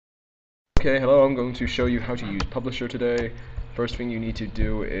Okay, hello, I'm going to show you how to use Publisher today. First thing you need to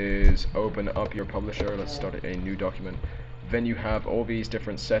do is open up your Publisher. Let's start a new document. Then you have all these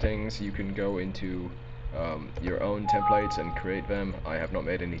different settings. You can go into your own templates and create them. I have not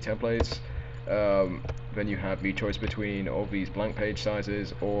made any templates. Then you have the choice between all these blank page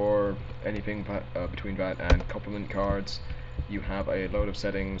sizes or anything between that and complement cards. You have a load of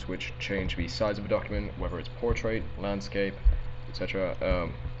settings which change the size of a document, whether it's portrait, landscape, etc.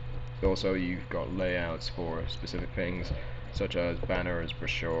 Also, you've got layouts for specific things, such as banners,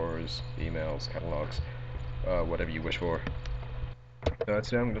 brochures, emails, catalogs, whatever you wish for.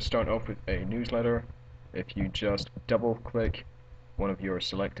 Today I'm going to start off with a newsletter. If you just double-click one of your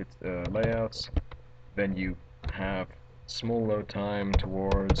selected layouts, then you have small load time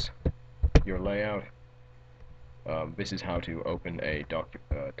towards your layout. This is how to open a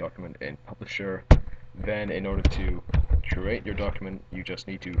document in Publisher. Then, in order to create your document, you just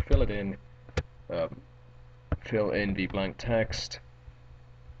need to fill it in. Fill in the blank text.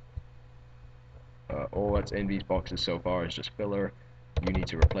 All that's in these boxes so far is just filler. You need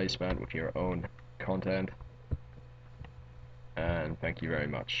to replace that with your own content. And thank you very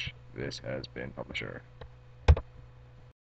much. This has been Publisher.